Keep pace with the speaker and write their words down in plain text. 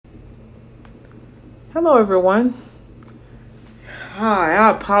Hello, everyone. Hi,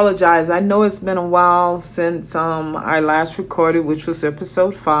 I apologize. I know it's been a while since I last recorded, which was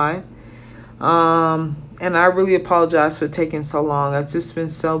episode 5. And I really apologize for taking so long. I've just been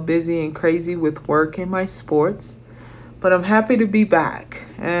so busy and crazy with work and my sports. But I'm happy to be back.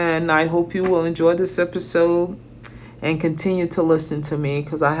 And I hope you will enjoy this episode and continue to listen to me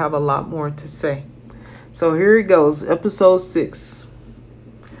because I have a lot more to say. So here it goes, episode 6.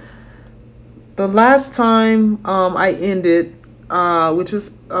 The last time I ended, which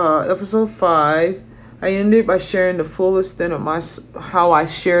was episode 5, I ended by sharing the full extent of how I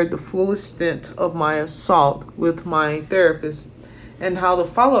shared the full extent of my assault with my therapist and how the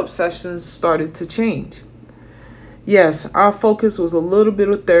follow-up sessions started to change. Yes, our focus was a little bit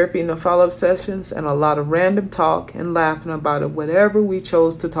of therapy in the follow-up sessions and a lot of random talk and laughing about it, whatever we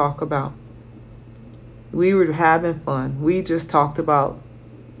chose to talk about. We were having fun. We just talked about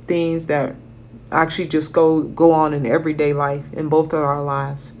things that actually just go on in everyday life in both of our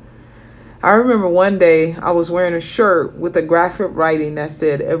lives. I remember one day I was wearing a shirt with a graphic writing that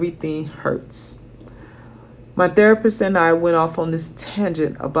said, "Everything hurts." My therapist and I went off on this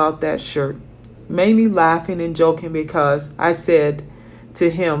tangent about that shirt, mainly laughing and joking because I said to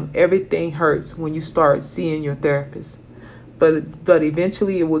him, "Everything hurts when you start seeing your therapist, but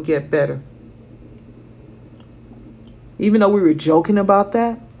eventually it will get better." Even though we were joking about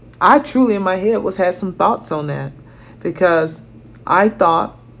that, I truly in my head had some thoughts on that because I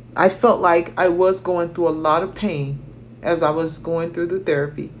felt like I was going through a lot of pain as I was going through the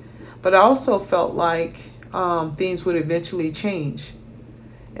therapy, but I also felt like things would eventually change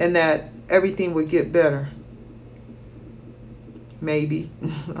and that everything would get better. Maybe.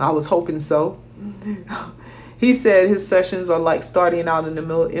 I was hoping so. He said his sessions are like starting out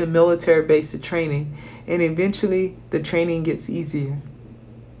in military basic training, and eventually the training gets easier.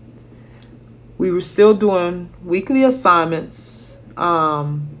 We were still doing weekly assignments,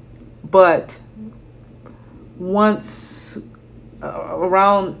 but once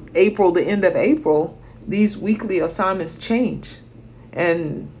around April, the end of April, these weekly assignments changed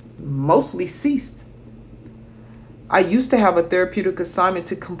and mostly ceased. I used to have a therapeutic assignment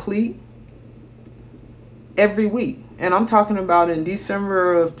to complete every week. And I'm talking about in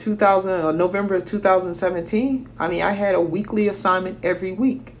December of 2000 or November of 2017. I had a weekly assignment every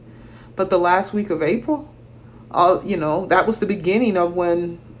week. But the last week of April, that was the beginning of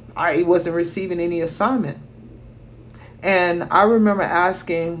when I wasn't receiving any assignment. And I remember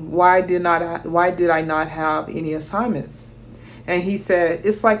asking, why did I not have any assignments? And he said,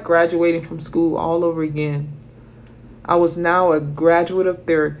 it's like graduating from school all over again. I was now a graduate of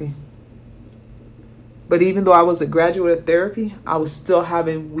therapy. But even though I was a graduate of therapy, I was still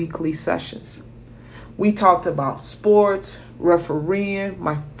having weekly sessions. We talked about sports, refereeing,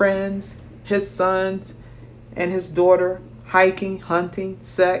 my friends, his sons, and his daughter, hiking, hunting,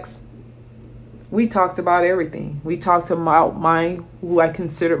 sex. We talked about everything. We talked about who I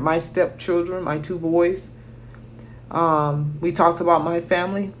considered my stepchildren, my 2 boys. We talked about my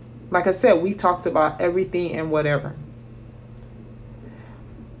family. Like I said, we talked about everything and whatever.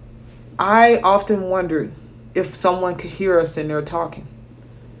 I often wondered if someone could hear us in there talking.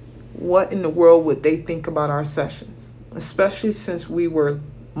 What in the world would they think about our sessions? Especially since we were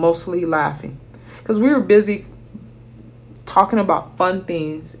mostly laughing. Because we were busy talking about fun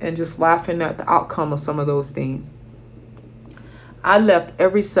things and just laughing at the outcome of some of those things. I left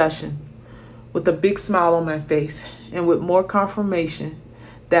every session with a big smile on my face and with more confirmation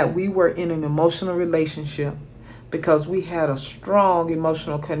that we were in an emotional relationship because we had a strong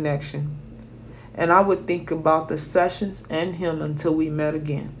emotional connection. And I would think about the sessions and him until we met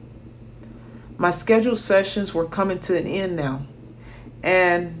again. My scheduled sessions were coming to an end now,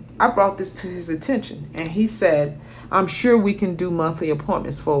 and I brought this to his attention, and he said, I'm sure we can do monthly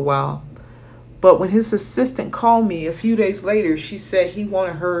appointments for a while. But when his assistant called me a few days later, she said he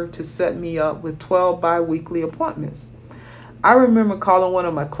wanted her to set me up with 12 bi-weekly appointments. I remember calling one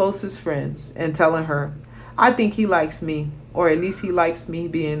of my closest friends and telling her, I think he likes me, or at least he likes me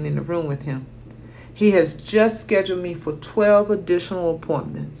being in the room with him. He has just scheduled me for 12 additional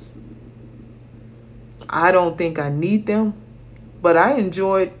appointments. I don't think I need them, but I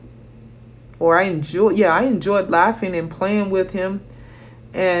enjoyed laughing and playing with him,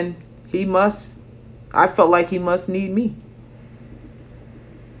 and I felt like he must need me.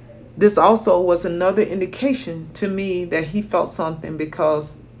 This also was another indication to me that he felt something,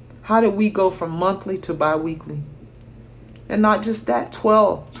 because how did we go from monthly to bi-weekly? And not just that,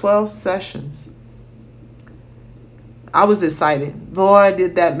 12 sessions. I was excited. Boy,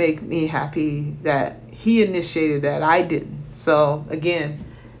 did that make me happy that he initiated that. I didn't. So again,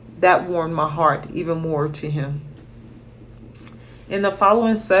 that warmed my heart even more to him. In the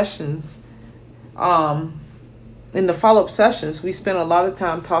following sessions, in the follow-up sessions, we spent a lot of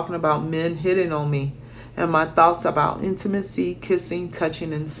time talking about men hitting on me and my thoughts about intimacy, kissing,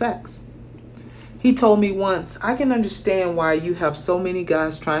 touching, and sex. He told me once, I can understand why you have so many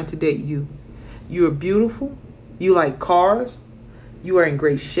guys trying to date you. You are beautiful. You like cars. You are in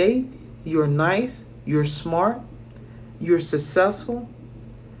great shape. You're nice. You're smart. You're successful.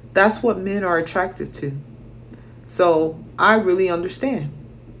 That's what men are attracted to. So I really understand.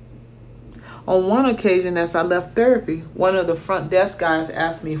 On one occasion, as I left therapy, one of the front desk guys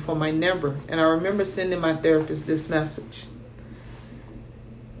asked me for my number, and I remember sending my therapist this message.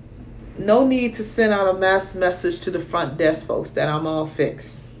 No need to send out a mass message to the front desk folks that I'm all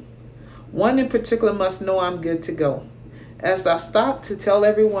fixed. One in particular must know I'm good to go. As I stopped to tell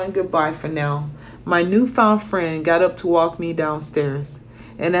everyone goodbye for now, my newfound friend got up to walk me downstairs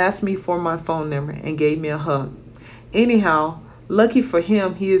and asked me for my phone number and gave me a hug. Anyhow, lucky for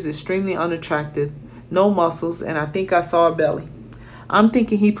him, he is extremely unattractive, no muscles, and I think I saw a belly. I'm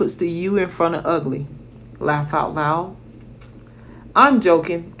thinking he puts the U in front of ugly. Laugh out loud. I'm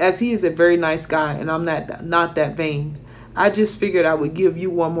joking, as he is a very nice guy and I'm not that vain. I just figured I would give you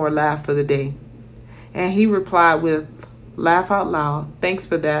one more laugh for the day. And he replied with, laugh out loud. Thanks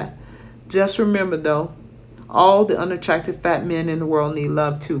for that. Just remember though, all the unattractive fat men in the world need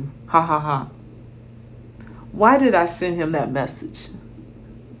love too. Ha ha ha. Why did I send him that message?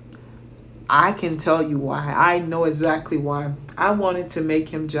 I can tell you why. I know exactly why. I wanted to make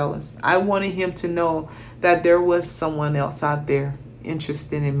him jealous. I wanted him to know that there was someone else out there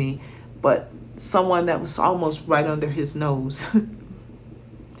interested in me, but someone that was almost right under his nose.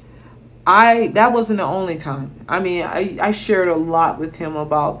 That wasn't the only time. I shared a lot with him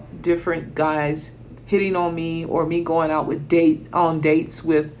about different guys hitting on me or me going out on dates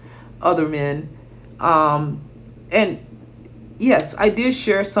with other men. And yes, I did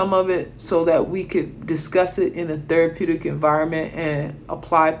share some of it so that we could discuss it in a therapeutic environment and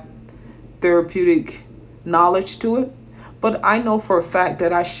apply therapeutic knowledge to it. But I know for a fact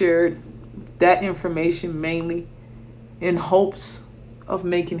that I shared that information mainly in hopes of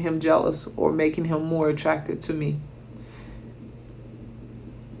making him jealous or making him more attracted to me.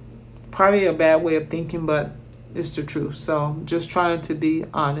 Probably a bad way of thinking, but it's the truth. So I'm just trying to be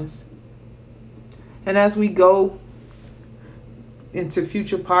honest. And as we go into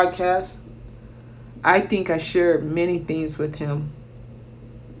future podcasts, I think I shared many things with him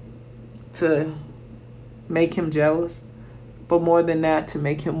to make him jealous, but more than that, to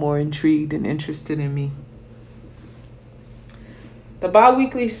make him more intrigued and interested in me. The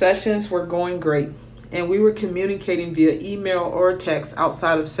bi-weekly sessions were going great, and we were communicating via email or text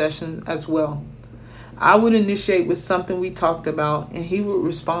outside of session as well. I would initiate with something we talked about, and he would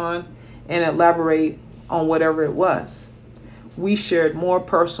respond and elaborate on whatever it was. We shared more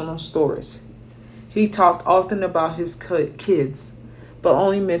personal stories. He talked often about his kids, but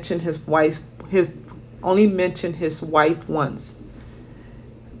only mentioned his wife once.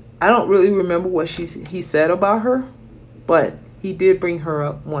 I don't really remember what he said about her, but he did bring her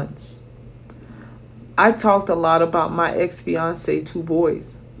up once. I talked a lot about my ex-fiancé, 2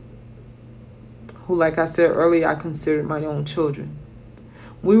 boys, who, like I said earlier, I considered my own children.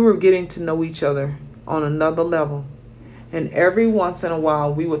 We were getting to know each other on another level, and every once in a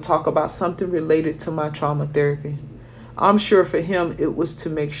while we would talk about something related to my trauma therapy. I'm sure for him it was to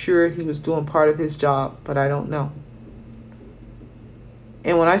make sure he was doing part of his job, but I don't know.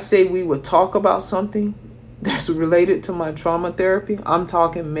 And when I say we would talk about something that's related to my trauma therapy, I'm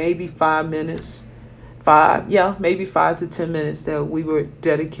talking maybe 5 minutes, maybe 5 to 10 minutes that we would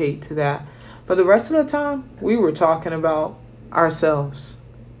dedicate to that. But the rest of the time, we were talking about ourselves.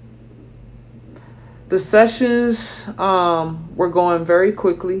 The sessions were going very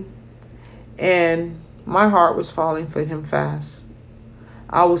quickly, and my heart was falling for him fast.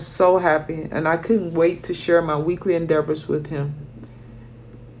 I was so happy, and I couldn't wait to share my weekly endeavors with him.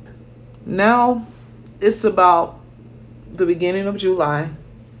 Now, it's about the beginning of July,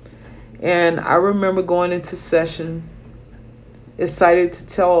 and I remember going into session excited to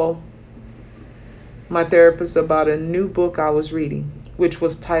tell my therapist about a new book I was reading, which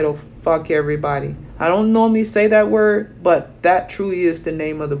was titled Fuck Everybody. I don't normally say that word, but that truly is the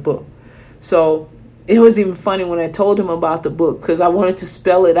name of the book. So it was even funny when I told him about the book, because I wanted to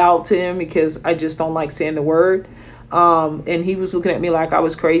spell it out to him because I just don't like saying the word. And he was looking at me like I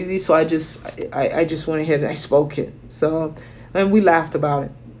was crazy. So I just went ahead and I spoke it. So, and we laughed about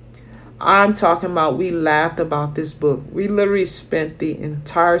it. I'm talking about, we laughed about this book. We literally spent the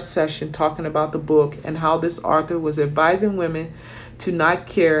entire session talking about the book and how this author was advising women to not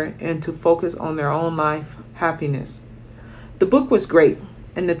care and to focus on their own life happiness. The book was great,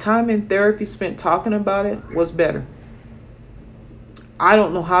 and the time in therapy spent talking about it was better. I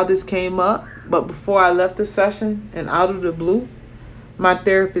don't know how this came up, but before I left the session and out of the blue, my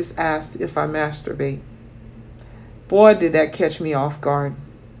therapist asked if I masturbate. Boy, did that catch me off guard.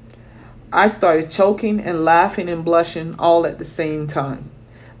 I started choking and laughing and blushing all at the same time.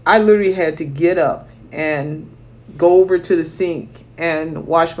 I literally had to get up and go over to the sink and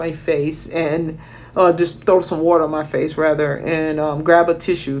wash my face and just throw some water on my face rather and grab a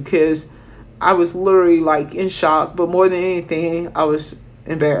tissue because I was literally like in shock, but more than anything, I was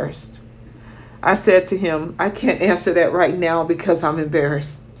embarrassed. I said to him, I can't answer that right now because I'm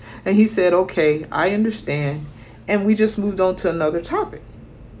embarrassed. And he said, okay, I understand. And we just moved on to another topic.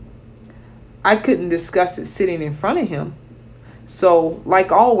 I couldn't discuss it sitting in front of him. So,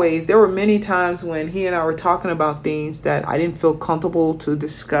 like always, there were many times when he and I were talking about things that I didn't feel comfortable to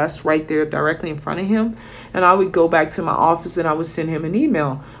discuss right there directly in front of him. And I would go back to my office and I would send him an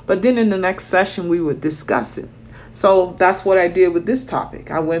email. But then in the next session, we would discuss it. So that's what I did with this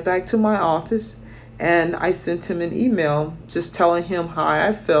topic. I went back to my office and I sent him an email just telling him how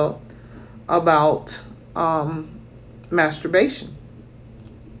I felt about masturbation.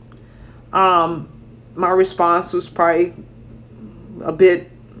 My response was probably a bit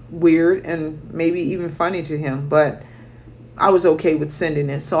weird and maybe even funny to him, but I was okay with sending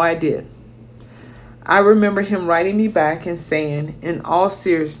it, so I did. I remember him writing me back and saying, in all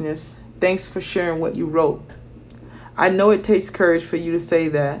seriousness, thanks for sharing what you wrote. I know it takes courage for you to say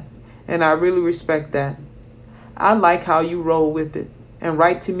that, and I really respect that. I like how you roll with it and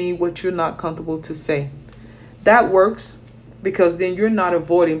write to me what you're not comfortable to say. That works because then you're not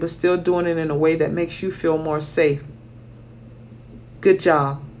avoiding but still doing it in a way that makes you feel more safe. Good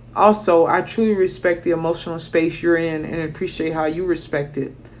job. Also, I truly respect the emotional space you're in and appreciate how you respect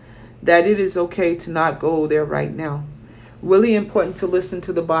it. That it is okay to not go there right now. Really important to listen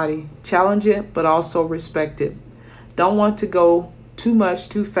to the body. Challenge it, but also respect it. Don't want to go too much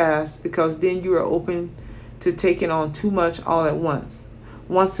too fast because then you are open to taking on too much all at once.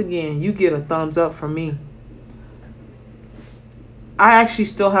 Once again, you get a thumbs up from me. I actually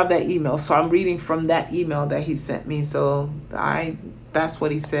still have that email, so I'm reading from that email that he sent me. So that's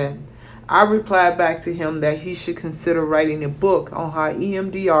what he said. I replied back to him that he should consider writing a book on how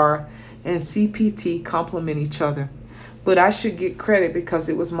EMDR and CPT complement each other. But I should get credit because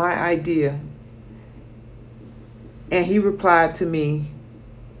it was my idea. And he replied to me,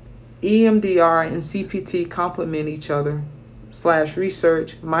 EMDR and CPT complement each other /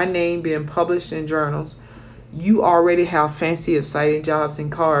 research, my name being published in journals. You already have fancy, exciting jobs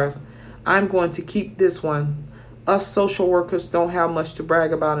and cars. I'm going to keep this one. Us social workers don't have much to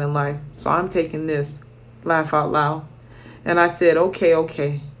brag about in life, so I'm taking this. Laugh out loud. And I said,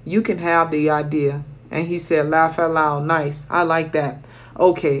 okay, you can have the idea. And he said, laugh out loud, nice, I like that.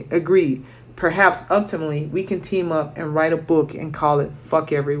 Okay, agreed. Perhaps ultimately we can team up and write a book and call it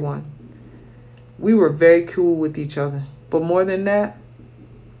Fuck Everyone. We were very cool with each other, but more than that,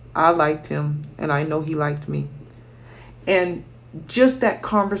 I liked him, and I know he liked me. And just that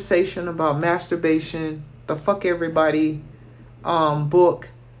conversation about masturbation, the Fuck Everybody book,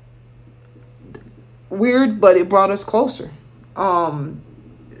 weird, but it brought us closer.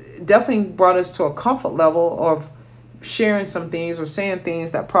 Definitely brought us to a comfort level of sharing some things or saying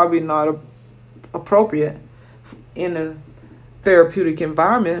things that probably not appropriate in a therapeutic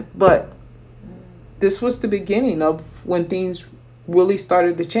environment. But this was the beginning of when things really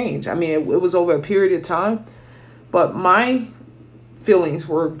started to change. I mean, it was over a period of time, but my feelings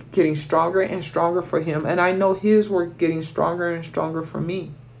were getting stronger and stronger for him, and I know his were getting stronger and stronger for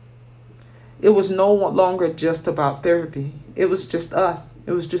me. It was no longer just about therapy. It was just us.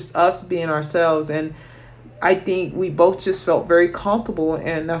 It was just us being ourselves, and I think we both just felt very comfortable,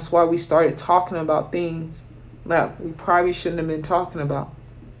 and that's why we started talking about things that we probably shouldn't have been talking about.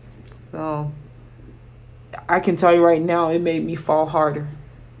 I can tell you right now, it made me fall harder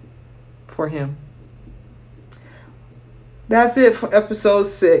for him. That's it for episode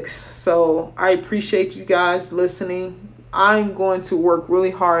 6. So I appreciate you guys listening. I'm going to work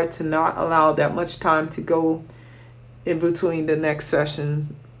really hard to not allow that much time to go in between the next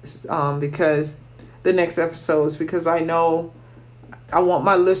sessions because the next episodes, because I know I want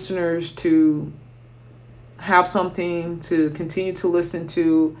my listeners to have something to continue to listen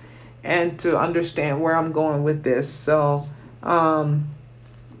to and to understand where I'm going with this. So,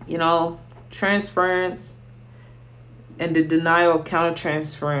 transference and the denial of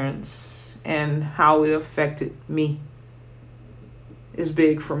countertransference and how it affected me is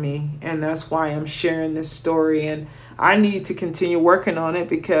big for me. And that's why I'm sharing this story. And I need to continue working on it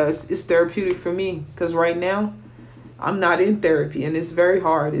because it's therapeutic for me. Because right now, I'm not in therapy, and it's very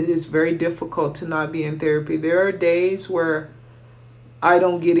hard. It is very difficult to not be in therapy. There are days where I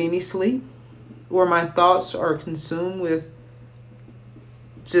don't get any sleep, where my thoughts are consumed with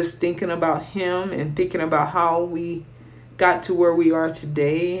just thinking about him and thinking about how we got to where we are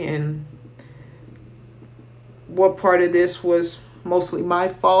today and what part of this was mostly my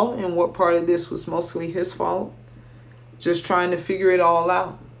fault and what part of this was mostly his fault. Just trying to figure it all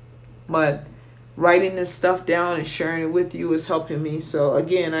out. But writing this stuff down and sharing it with you is helping me. So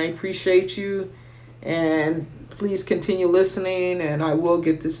again, I appreciate you, and please continue listening, and I will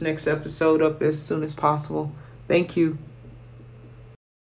get this next episode up as soon as possible. Thank you.